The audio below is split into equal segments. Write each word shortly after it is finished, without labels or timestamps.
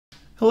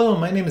Hello,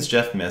 my name is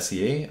Jeff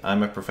Messier.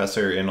 I'm a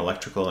professor in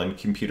electrical and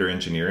computer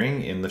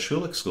engineering in the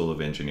Schulich School of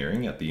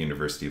Engineering at the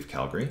University of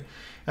Calgary.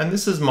 And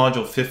this is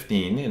module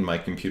 15 in my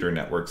Computer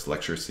Networks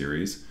lecture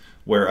series,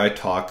 where I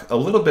talk a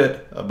little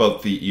bit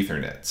about the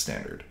Ethernet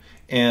standard.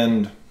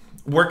 And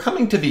we're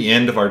coming to the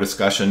end of our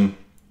discussion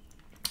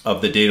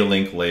of the data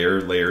link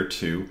layer, layer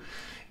 2.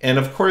 And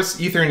of course,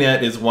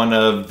 Ethernet is one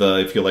of the,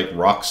 if you like,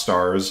 rock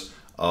stars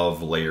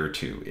of layer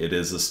 2. It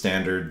is a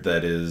standard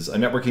that is a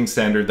networking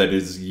standard that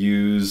is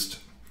used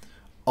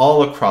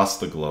all across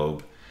the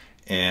globe,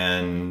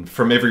 and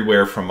from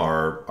everywhere from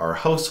our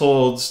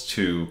households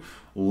to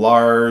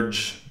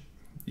large,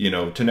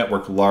 to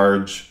network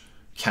large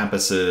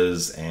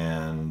campuses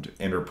and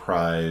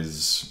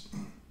enterprise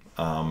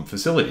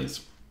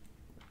facilities.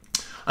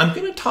 I'm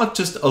going to talk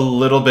just a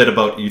little bit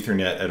about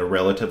Ethernet at a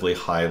relatively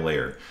high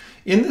layer.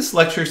 In this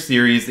lecture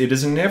series, it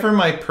is never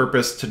my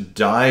purpose to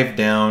dive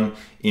down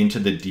into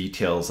the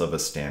details of a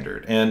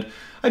standard. And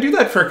I do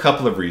that for a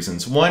couple of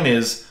reasons. One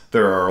is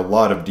there are a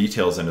lot of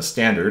details in a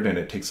standard and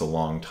it takes a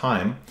long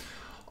time.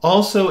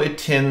 Also, it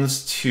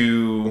tends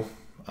to,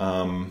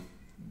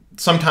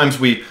 sometimes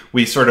we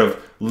sort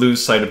of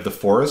lose sight of the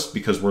forest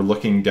because we're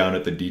looking down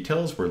at the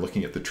details, we're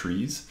looking at the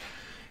trees.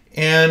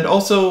 And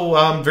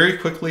also, very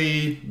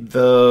quickly,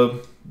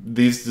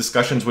 these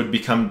discussions would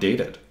become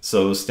dated.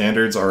 So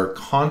standards are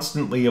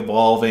constantly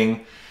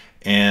evolving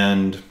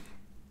and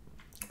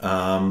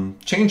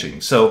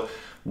changing. So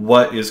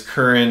what is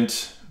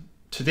current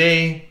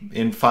today,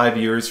 in 5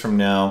 years from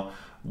now,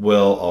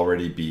 will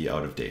already be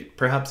out of date,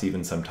 perhaps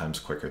even sometimes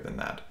quicker than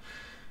that.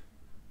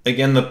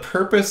 Again, the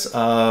purpose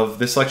of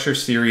this lecture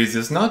series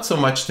is not so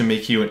much to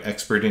make you an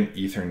expert in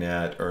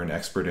Ethernet or an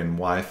expert in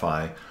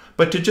Wi-Fi,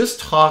 but to just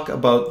talk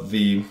about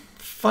the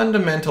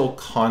fundamental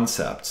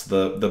concepts,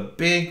 the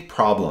big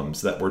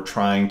problems that we're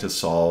trying to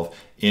solve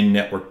in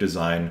network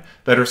design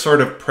that are sort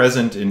of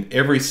present in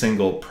every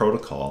single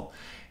protocol,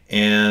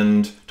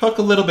 and talk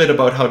a little bit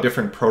about how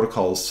different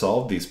protocols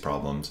solve these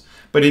problems.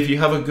 But if you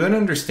have a good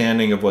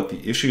understanding of what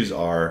the issues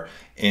are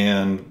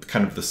and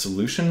kind of the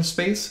solution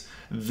space,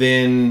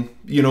 then,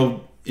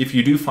 if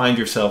you do find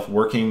yourself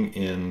working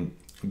in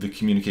the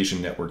communication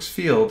networks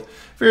field,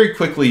 very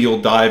quickly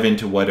you'll dive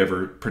into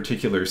whatever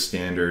particular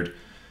standard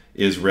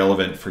is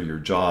relevant for your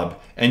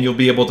job, and you'll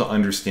be able to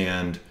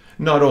understand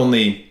not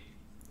only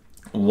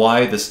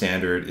why the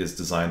standard is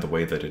designed the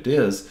way that it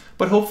is,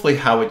 but hopefully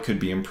how it could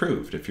be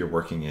improved if you're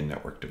working in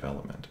network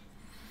development.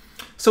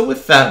 So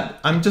with that,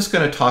 I'm just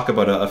going to talk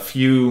about a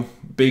few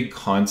big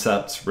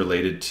concepts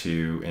related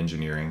to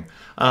engineering.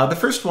 The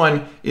first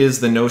one is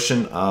the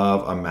notion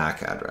of a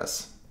MAC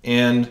address.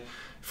 And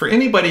for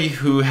anybody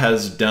who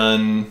has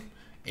done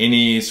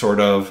any sort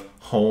of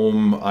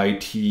home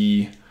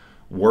IT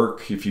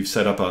work, if you've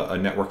set up a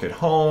network at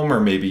home, or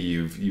maybe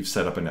you've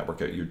set up a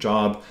network at your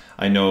job.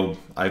 I know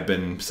I've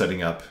been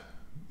setting up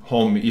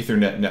home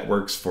Ethernet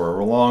networks for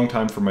a long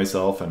time for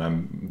myself, and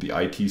I'm the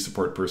IT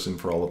support person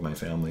for all of my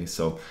family,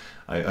 so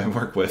I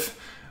work with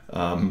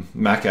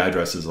MAC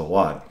addresses a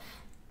lot.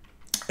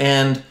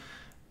 And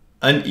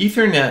an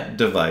Ethernet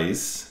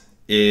device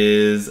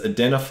is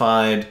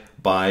identified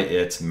by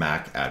its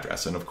MAC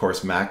address, and of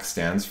course MAC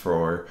stands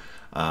for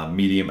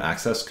Medium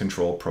Access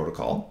Control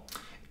Protocol.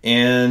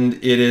 And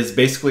it is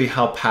basically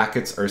how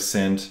packets are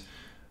sent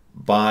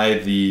by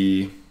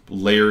the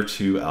layer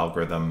 2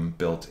 algorithm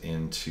built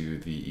into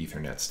the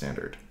Ethernet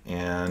standard.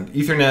 And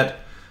Ethernet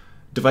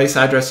device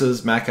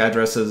addresses, MAC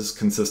addresses,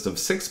 consist of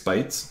 6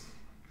 bytes,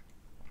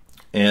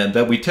 and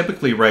that we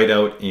typically write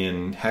out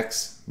in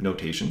hex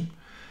notation.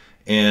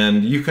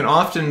 And you can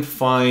often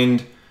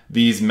find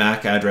these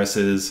MAC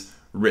addresses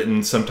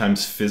written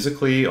sometimes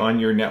physically on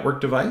your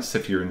network device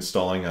if you're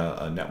installing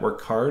a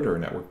network card or a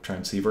network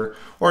transceiver,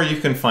 or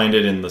you can find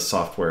it in the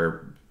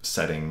software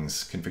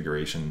settings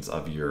configurations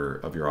of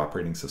your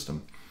operating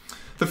system.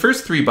 The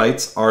first 3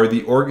 bytes are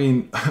the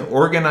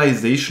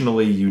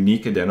organizationally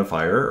unique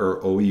identifier, or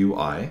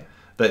OUI,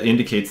 that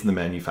indicates the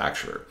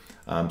manufacturer.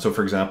 So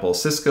for example,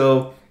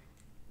 Cisco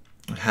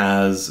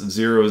has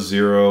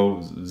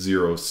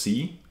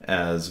 000C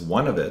as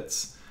one of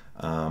its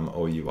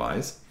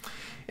OUIs.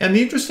 And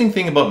the interesting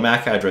thing about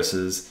MAC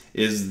addresses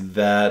is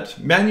that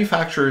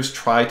manufacturers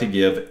try to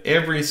give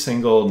every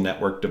single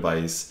network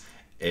device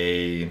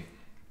a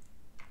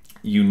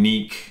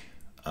unique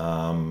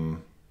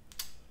MAC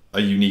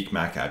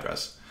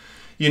address.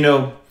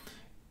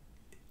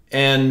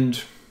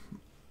 And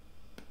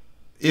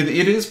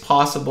it is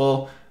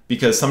possible,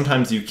 because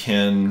sometimes you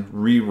can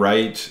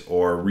rewrite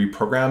or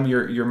reprogram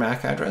your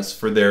MAC address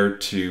for there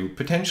to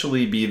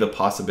potentially be the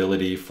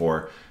possibility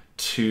for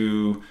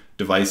 2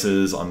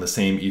 devices on the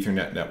same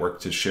Ethernet network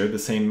to share the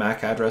same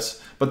MAC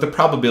address, but the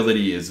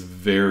probability is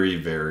very,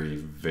 very,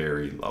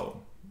 very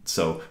low.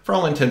 So for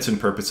all intents and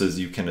purposes,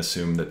 you can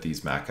assume that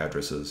these MAC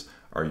addresses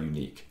are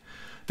unique.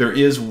 There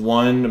is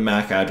one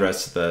MAC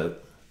address that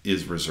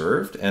is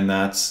reserved, and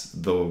that's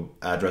the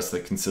address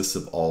that consists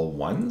of all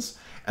ones.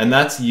 And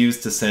that's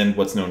used to send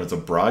what's known as a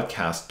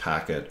broadcast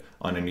packet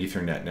on an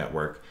Ethernet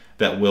network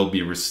that will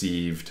be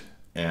received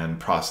and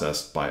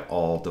processed by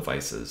all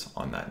devices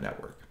on that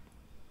network.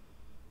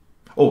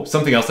 Oh,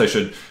 something else I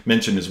should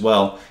mention as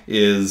well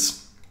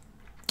is,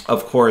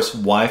 of course,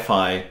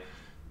 Wi-Fi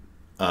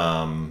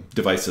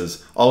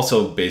devices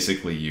also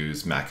basically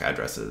use MAC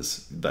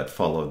addresses that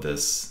follow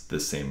this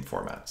same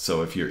format.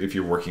 So if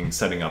you're working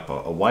setting up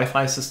a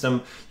Wi-Fi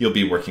system, you'll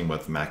be working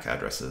with MAC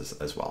addresses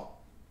as well.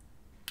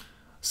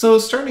 So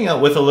starting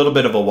out with a little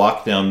bit of a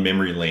walk down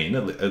memory lane,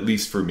 at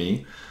least for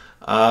me,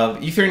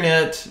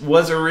 Ethernet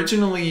was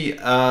originally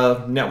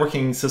a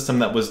networking system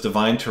that was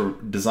designed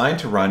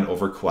to run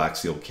over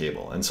coaxial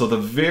cable. And so the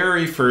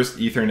very first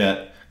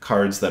Ethernet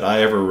cards that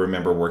I ever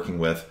remember working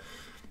with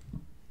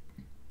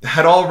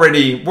were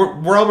already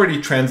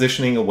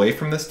transitioning away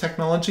from this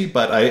technology,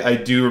 but I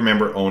do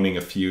remember owning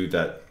a few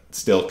that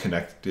still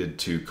connected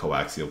to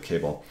coaxial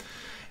cable.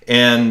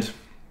 And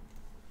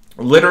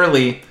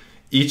literally,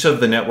 each of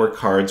the network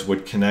cards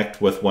would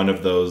connect with one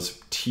of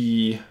those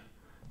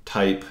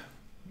T-type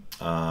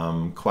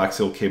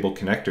coaxial cable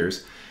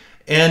connectors.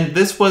 And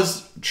this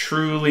was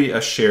truly a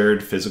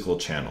shared physical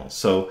channel.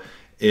 So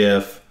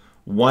if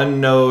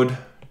one node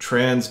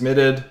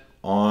transmitted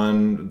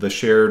on the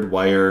shared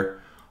wire,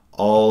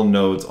 all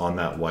nodes on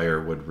that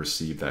wire would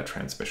receive that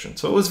transmission.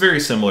 So it was very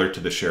similar to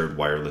the shared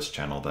wireless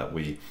channel that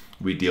we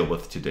deal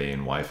with today in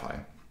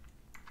Wi-Fi.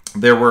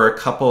 There were a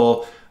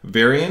couple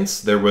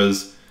variants. There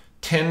was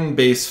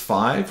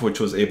 10-base-5,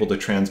 which was able to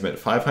transmit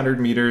 500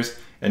 meters,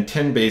 and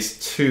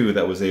 10-base-2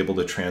 that was able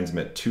to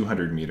transmit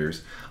 200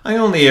 meters. I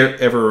only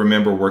ever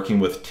remember working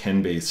with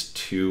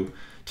 10-base-2.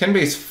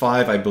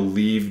 10-base-5, I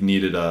believe,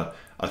 needed a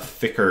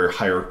thicker,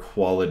 higher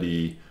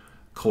quality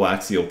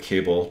coaxial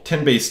cable.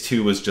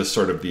 10-base-2 was just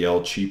sort of the El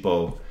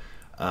Cheapo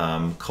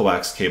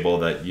coax cable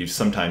that you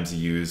sometimes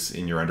use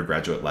in your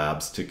undergraduate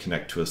labs to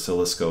connect to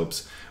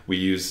oscilloscopes.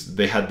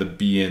 They had the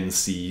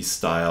BNC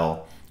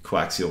style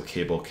coaxial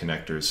cable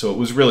connectors. So it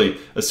was really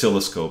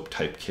oscilloscope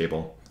type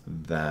cable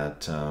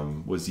that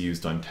was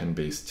used on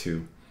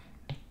 10-base-2.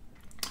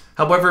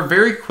 However,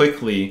 very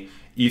quickly,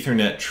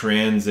 Ethernet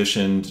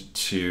transitioned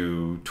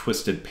to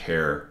twisted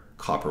pair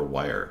copper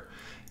wire.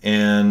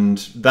 And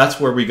that's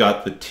where we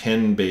got the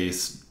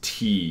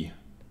 10-base-T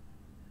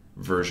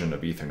version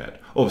of Ethernet.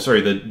 Oh,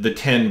 sorry, the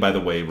 10, by the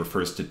way,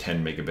 refers to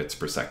 10 megabits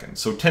per second.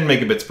 So 10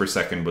 megabits per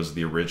second was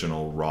the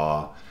original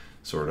raw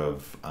sort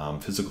of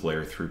physical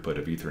layer throughput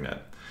of Ethernet.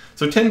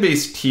 So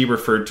 10-base-T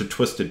referred to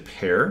twisted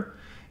pair,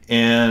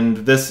 and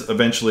this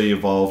eventually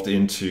evolved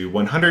into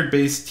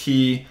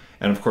 100-base-T,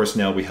 and of course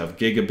now we have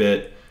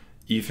gigabit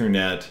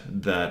Ethernet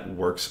that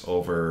works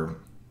over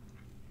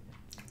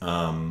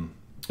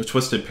a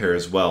twisted pair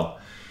as well.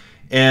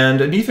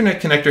 And an Ethernet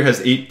connector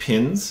has 8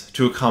 pins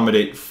to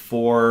accommodate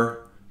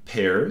 4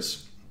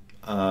 pairs.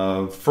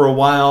 For a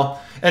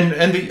while, and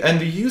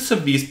the use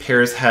of these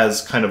pairs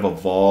has kind of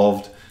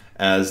evolved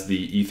as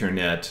the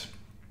Ethernet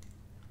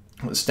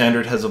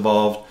standard has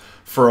evolved.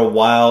 For a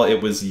while,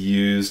 it was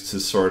used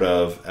to sort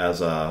of as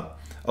a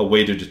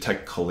way to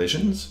detect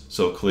collisions.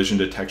 So collision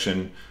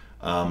detection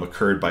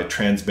occurred by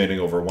transmitting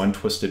over one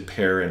twisted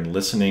pair and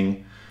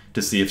listening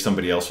to see if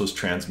somebody else was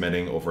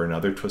transmitting over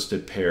another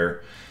twisted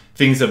pair.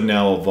 Things have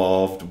now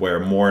evolved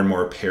where more and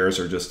more pairs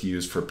are just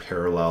used for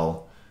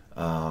parallel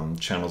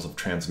channels of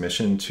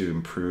transmission to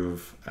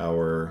improve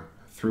our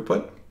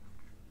throughput.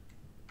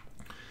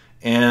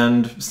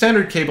 And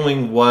standard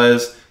cabling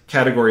was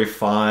Category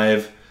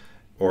 5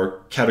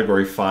 or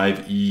Category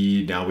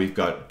 5E. Now we've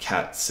got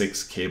Cat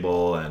 6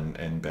 cable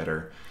and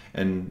better.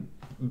 And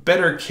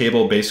better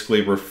cable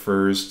basically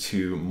refers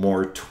to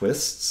more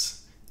twists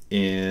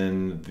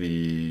in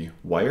the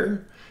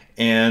wire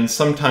and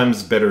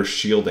sometimes better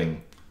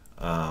shielding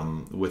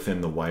within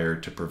the wire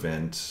to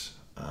prevent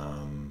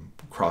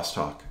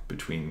crosstalk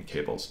between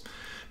cables.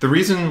 The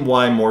reason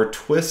why more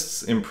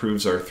twists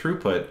improves our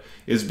throughput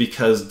is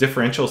because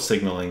differential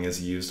signaling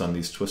is used on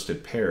these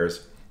twisted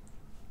pairs.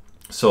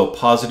 So a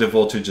positive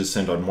voltage is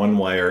sent on one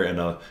wire and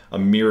a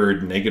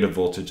mirrored negative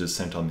voltage is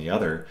sent on the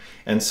other.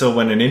 And so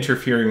when an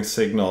interfering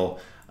signal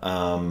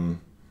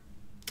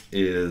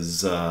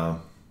is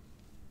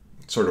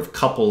sort of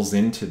couples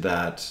into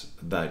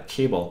that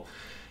cable,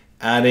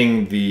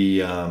 adding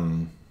the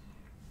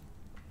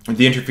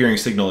interfering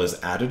signal is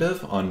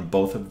additive on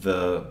both of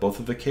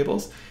the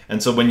cables,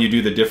 and so when you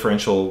do the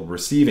differential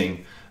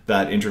receiving,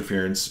 that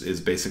interference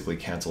is basically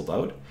canceled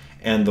out.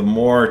 And the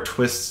more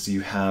twists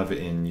you have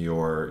in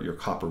your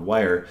copper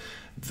wire,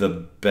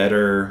 the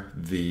better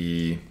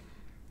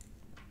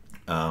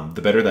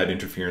that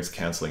interference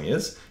canceling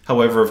is.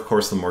 However, of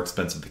course, the more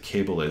expensive the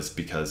cable is,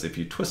 because if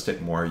you twist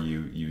it more,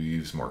 you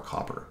use more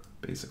copper,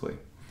 basically.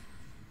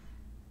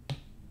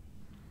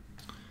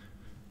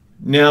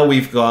 Now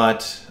we've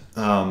got,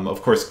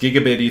 of course,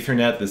 gigabit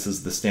Ethernet. This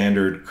is the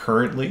standard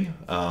currently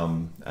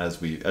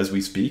as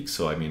we speak.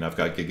 So I mean, I've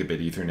got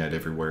gigabit Ethernet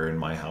everywhere in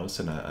my house,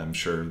 and I'm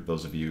sure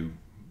those of you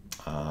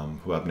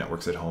who have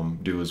networks at home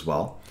do as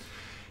well.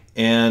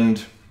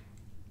 And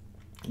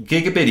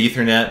gigabit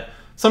Ethernet,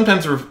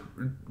 sometimes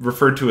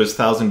referred to as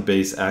 1000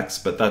 base X,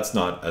 but that's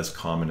not as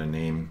common a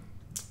name,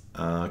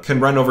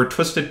 can run over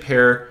twisted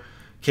pair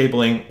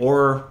cabling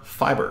or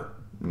fiber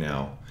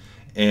now.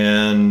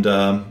 And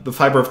the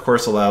fiber, of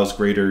course, allows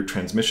greater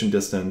transmission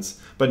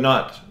distance, but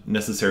not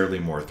necessarily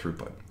more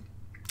throughput.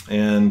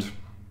 And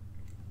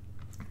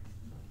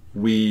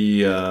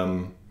we,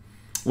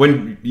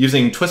 when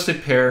using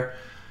twisted pair,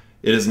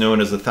 it is known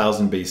as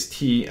 1000 base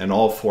T, and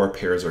all 4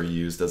 pairs are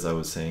used, as I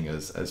was saying,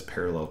 as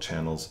parallel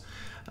channels.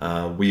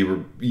 We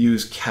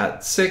use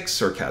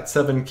Cat6 or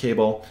Cat7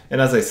 cable, and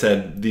as I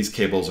said, these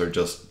cables are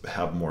just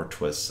have more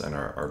twists and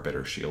are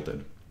better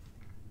shielded.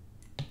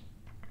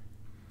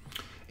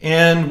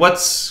 And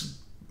what's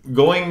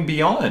going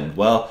beyond?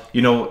 Well,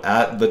 you know,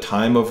 at the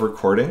time of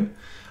recording,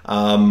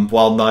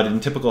 while not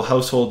in typical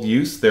household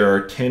use, there are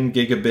 10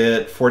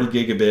 gigabit, 40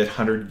 gigabit,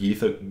 100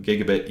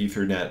 gigabit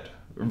Ethernet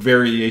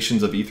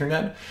variations of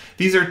Ethernet.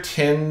 These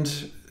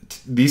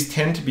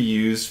tend to be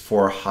used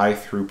for high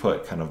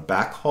throughput kind of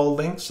backhaul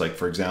links, like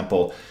for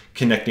example,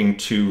 connecting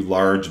to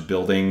large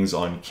buildings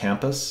on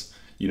campus,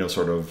 you know,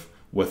 sort of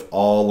with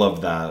all of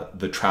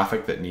the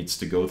traffic that needs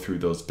to go through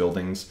those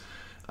buildings,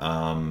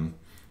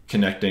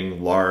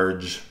 connecting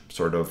large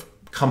sort of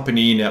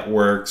company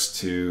networks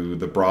to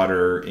the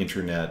broader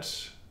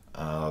internet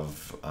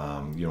of,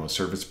 you know, a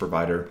service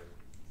provider.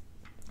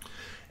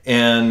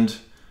 And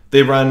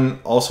they run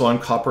also on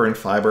copper and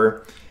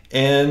fiber.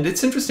 And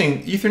it's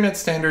interesting, Ethernet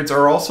standards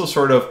are also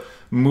sort of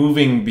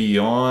moving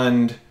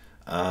beyond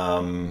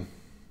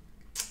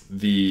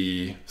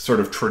the sort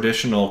of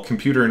traditional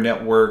computer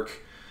network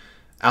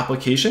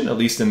application, at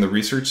least in the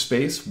research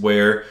space,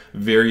 where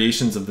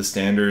variations of the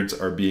standards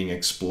are being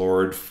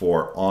explored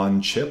for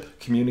on-chip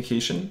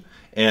communication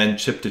and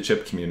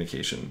chip-to-chip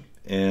communication.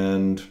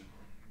 And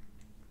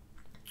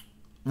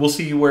we'll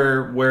see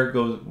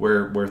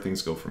where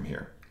things go from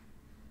here.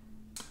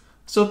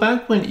 So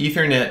back when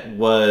Ethernet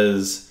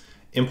was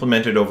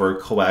implemented over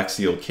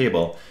coaxial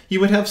cable, you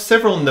would have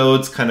several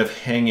nodes kind of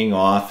hanging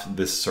off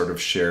this sort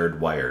of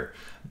shared wire.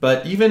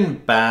 But even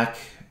back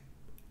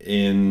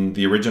in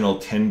the original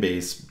 10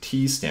 base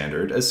T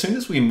standard, as soon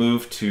as we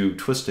moved to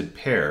twisted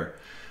pair,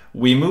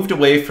 we moved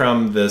away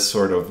from this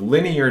sort of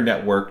linear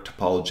network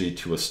topology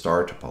to a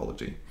star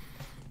topology.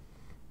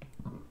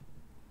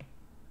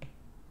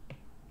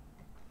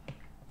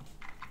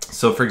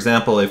 So for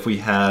example, if we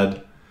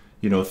had,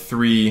 you know,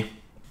 3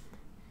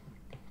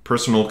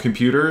 personal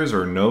computers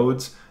or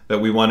nodes that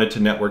we wanted to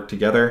network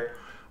together,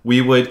 we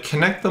would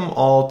connect them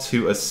all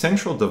to a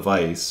central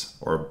device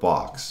or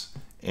box.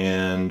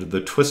 And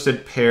the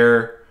twisted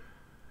pair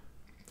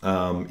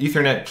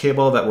Ethernet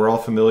cable that we're all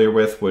familiar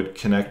with would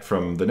connect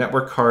from the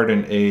network card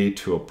in A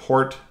to a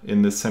port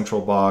in this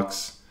central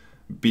box.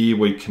 B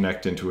would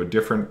connect into a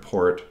different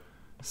port.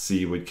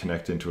 C would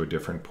connect into a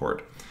different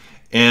port.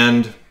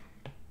 And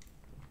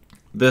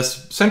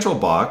this central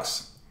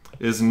box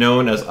is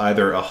known as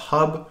either a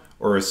hub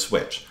or a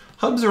switch.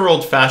 Hubs are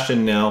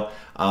old-fashioned now.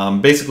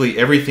 Basically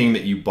everything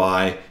that you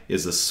buy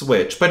is a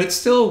switch, but it's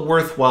still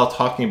worthwhile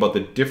talking about the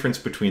difference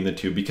between the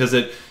two because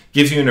it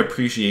gives you an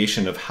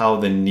appreciation of how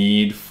the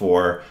need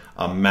for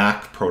a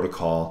MAC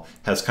protocol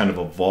has kind of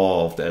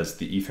evolved as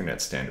the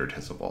Ethernet standard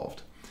has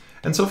evolved.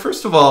 And so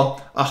first of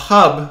all, a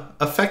hub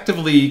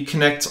effectively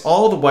connects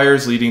all the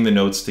wires leading the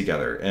nodes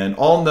together, and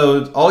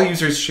all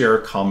users share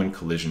a common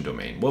collision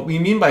domain. What we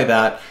mean by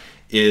that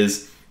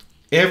is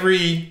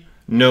every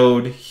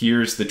node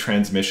hears the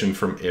transmission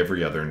from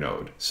every other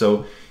node.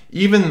 So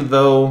even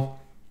though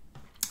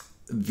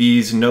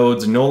these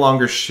nodes no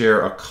longer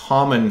share a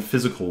common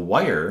physical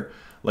wire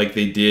like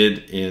they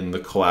did in the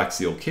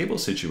coaxial cable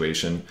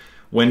situation,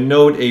 when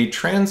node A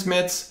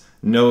transmits,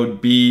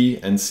 node B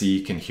and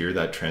C can hear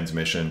that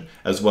transmission,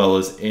 as well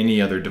as any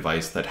other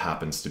device that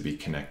happens to be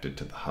connected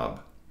to the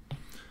hub.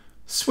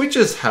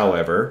 Switches,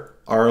 however,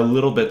 are a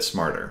little bit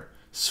smarter.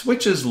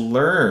 Switches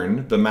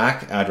learn the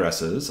MAC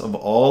addresses of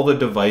all the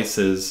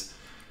devices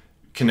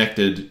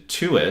connected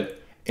to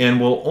it and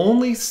will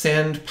only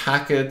send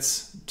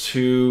packets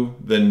to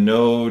the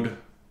node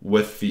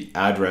with the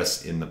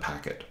address in the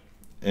packet.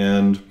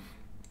 And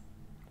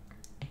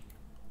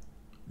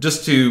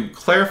just to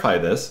clarify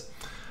this,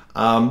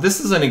 this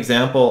is an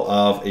example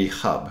of a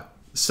hub.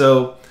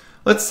 So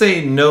let's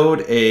say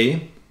node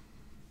A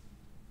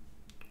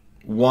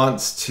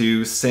wants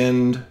to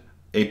send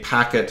a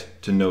packet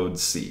to node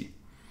C.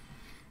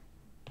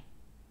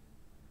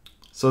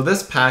 So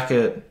this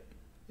packet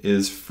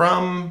is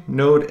from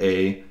node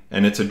A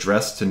and it's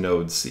addressed to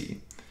node C.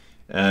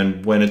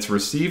 And when it's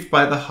received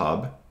by the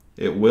hub,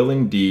 it will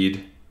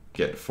indeed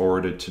get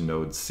forwarded to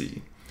node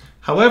C.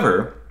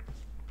 However,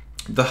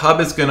 the hub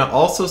is going to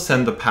also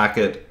send the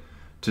packet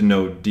to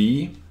node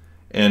D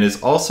and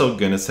is also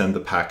going to send the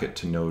packet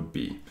to node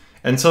B.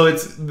 And so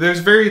there's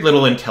very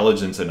little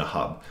intelligence in a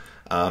hub.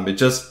 It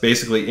just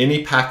basically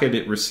any packet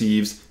it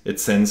receives, it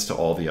sends to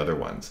all the other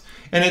ones.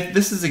 And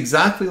this is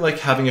exactly like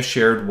having a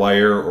shared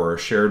wire or a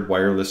shared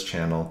wireless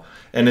channel.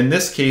 And in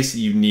this case,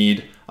 you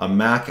need a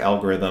MAC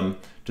algorithm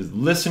to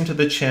listen to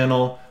the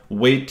channel,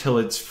 wait till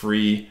it's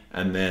free,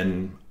 and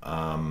then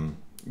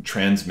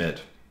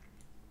transmit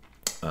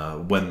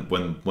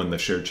when the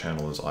shared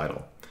channel is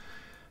idle.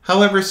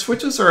 However,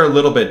 switches are a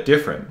little bit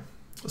different.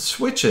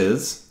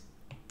 Switches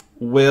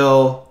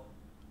will,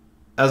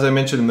 as I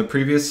mentioned in the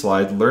previous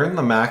slide, learn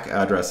the MAC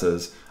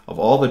addresses of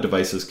all the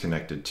devices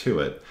connected to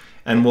it,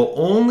 and will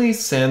only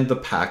send the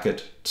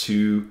packet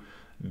to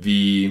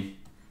the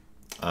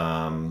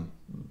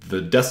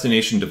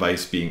destination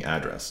device being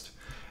addressed.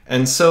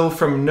 And so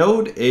from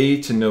node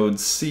A to node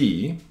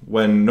C,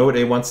 when node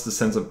A wants to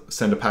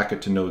send a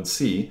packet to node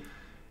C,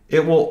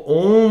 it will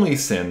only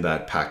send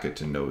that packet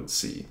to node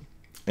C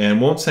and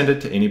won't send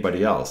it to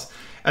anybody else.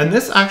 And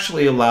this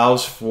actually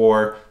allows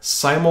for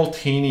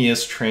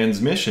simultaneous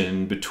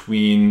transmission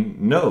between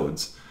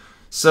nodes.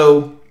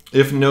 So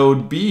if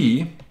node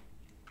B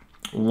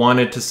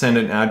wanted to send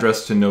an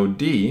address to node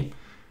D,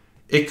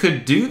 it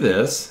could do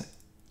this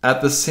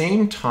at the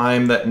same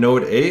time that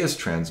node A is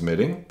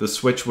transmitting. The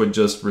switch would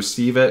just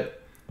receive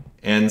it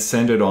and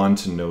send it on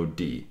to node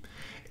D.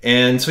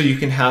 And so you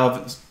can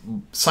have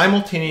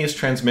simultaneous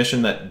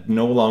transmission that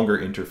no longer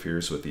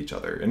interferes with each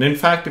other. And in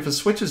fact, if a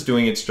switch is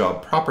doing its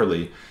job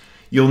properly,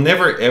 you'll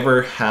never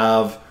ever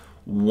have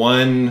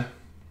one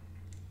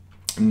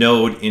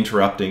node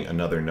interrupting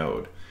another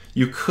node.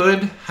 You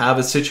could have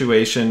a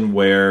situation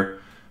where,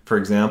 for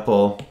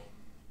example,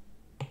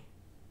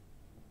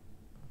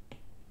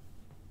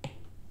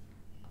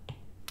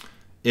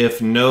 if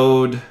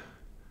node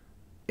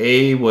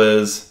A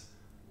was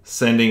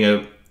sending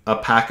a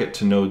packet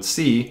to node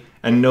C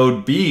and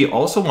node B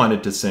also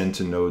wanted to send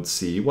to node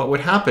C, what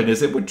would happen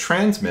is it would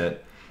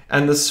transmit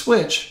and the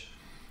switch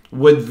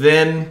would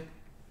then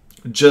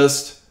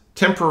just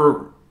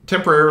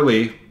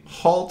temporarily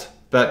halt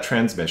that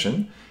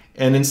transmission,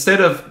 and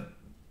instead of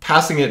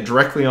passing it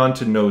directly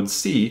onto node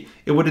C,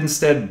 it would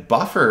instead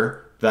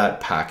buffer that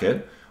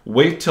packet,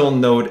 wait till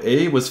node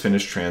A was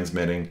finished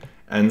transmitting,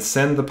 and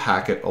send the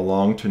packet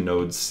along to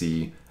node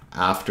C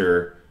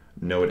after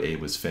node A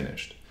was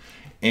finished.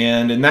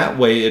 And in that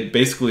way, it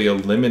basically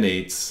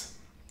eliminates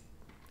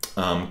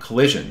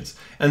collisions.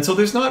 And so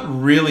there's not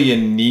really a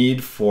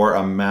need for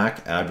a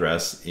MAC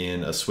address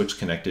in a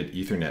switch-connected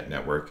Ethernet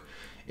network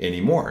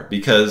anymore,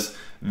 because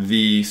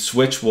the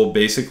switch will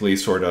basically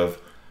sort of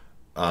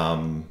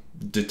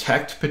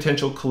detect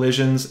potential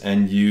collisions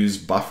and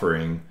use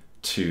buffering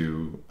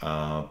to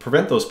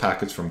prevent those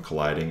packets from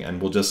colliding,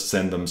 and will just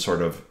send them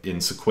sort of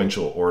in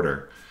sequential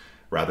order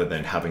rather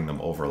than having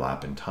them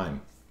overlap in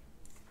time.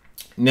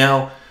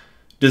 Now,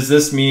 does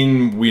this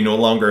mean we no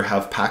longer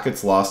have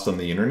packets lost on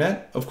the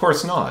internet? Of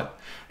course not.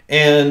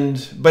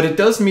 But it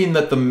does mean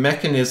that the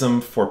mechanism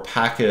for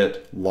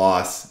packet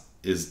loss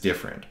is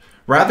different.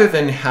 Rather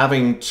than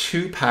having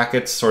two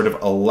packets sort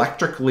of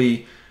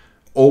electrically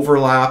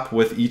overlap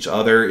with each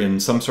other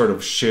in some sort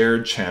of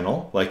shared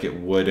channel, like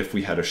it would if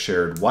we had a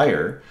shared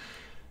wire,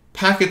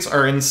 packets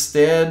are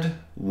instead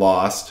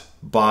lost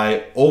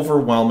by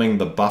overwhelming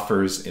the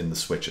buffers in the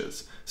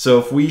switches. So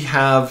if we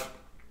have,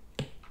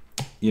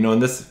 in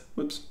this,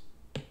 whoops.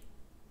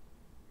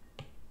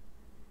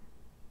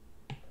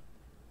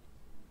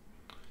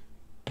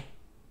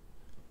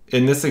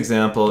 In this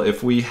example,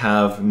 if we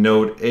have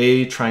node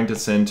A trying to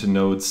send to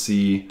node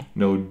C,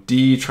 node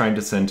D trying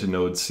to send to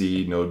node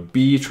C, node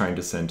B trying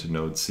to send to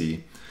node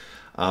C,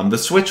 the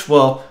switch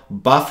will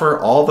buffer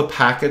all the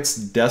packets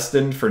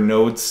destined for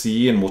node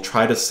C and will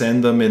try to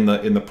send them in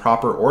the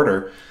proper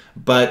order.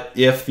 But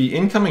if the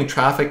incoming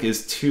traffic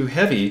is too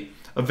heavy,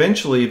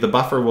 eventually the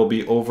buffer will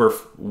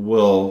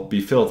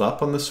be filled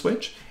up on the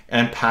switch,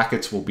 and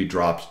packets will be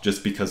dropped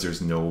just because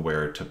there's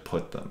nowhere to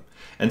put them.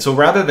 And so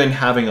rather than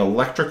having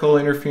electrical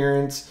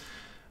interference,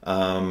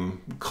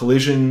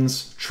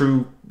 collisions,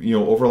 true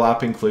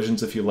overlapping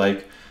collisions if you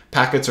like,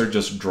 packets are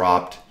just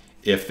dropped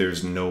if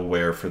there's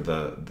nowhere for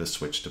the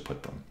switch to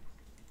put them.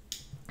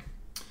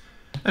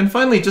 And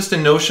finally, just a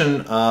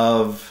notion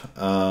of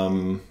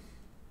how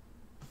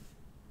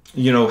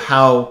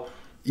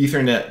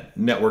Ethernet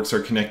networks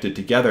are connected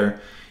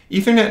together.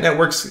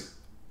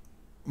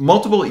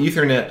 Multiple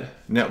Ethernet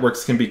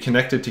networks can be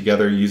connected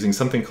together using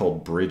something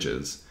called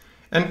bridges.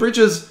 And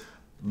bridges,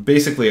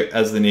 basically,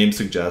 as the name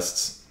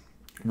suggests,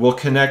 will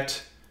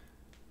connect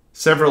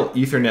several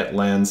Ethernet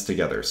LANs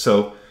together.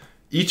 So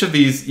each of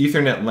these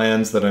Ethernet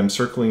LANs that I'm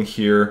circling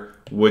here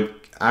would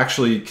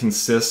actually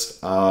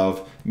consist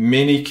of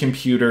many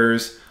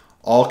computers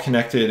all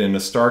connected in a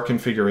star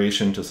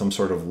configuration to some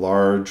sort of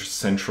large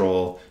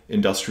central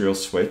industrial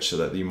switch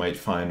that you might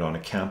find on a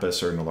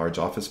campus or in a large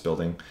office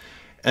building.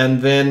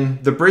 And then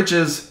the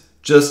bridges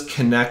just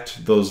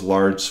connect those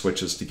large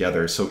switches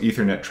together so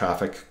Ethernet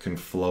traffic can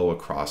flow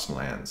across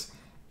LANs.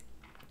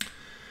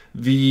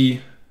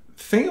 The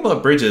thing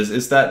about bridges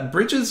is that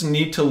bridges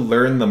need to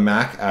learn the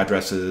MAC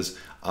addresses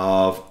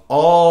of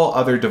all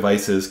other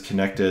devices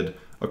connected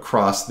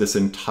across this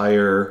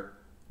entire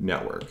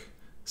network.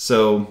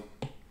 So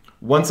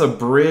once a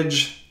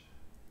bridge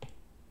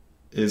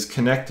is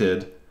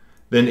connected,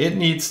 then it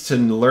needs to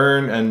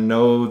learn and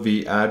know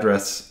the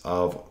address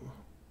of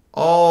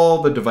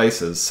all the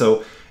devices.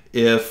 So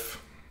if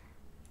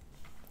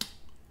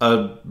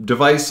a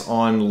device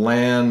on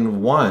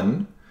LAN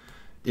 1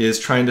 is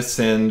trying to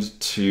send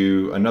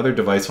to another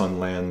device on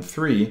LAN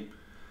 3,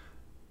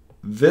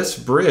 this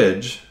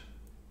bridge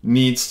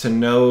needs to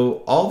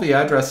know all the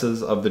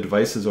addresses of the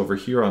devices over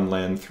here on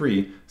LAN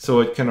 3 so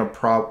it can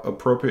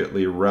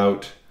appropriately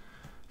route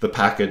the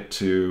packet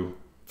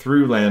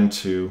through LAN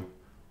 2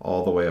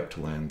 all the way up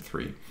to LAN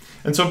 3.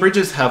 And so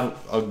bridges have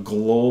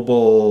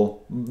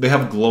global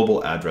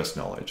address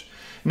knowledge.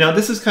 Now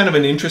this is kind of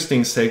an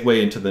interesting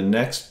segue into the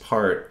next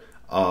part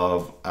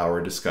of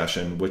our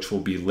discussion, which will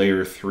be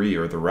layer 3,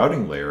 or the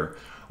routing layer,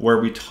 where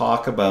we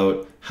talk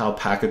about how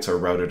packets are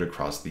routed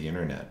across the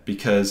internet.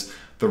 Because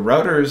the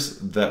routers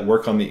that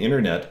work on the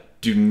internet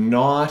do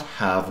not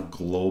have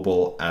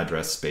global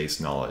address space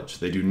knowledge.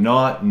 They do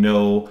not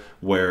know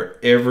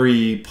where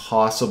every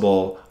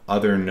possible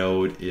other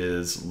node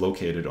is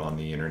located on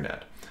the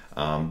internet.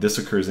 This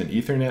occurs in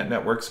Ethernet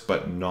networks,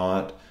 but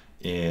not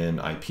in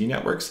IP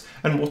networks.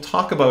 And we'll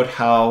talk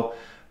about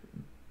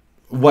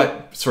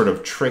what sort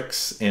of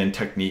tricks and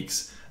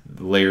techniques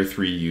layer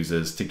 3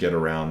 uses to get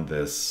around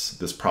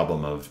this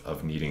problem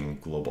of needing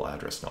global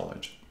address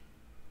knowledge.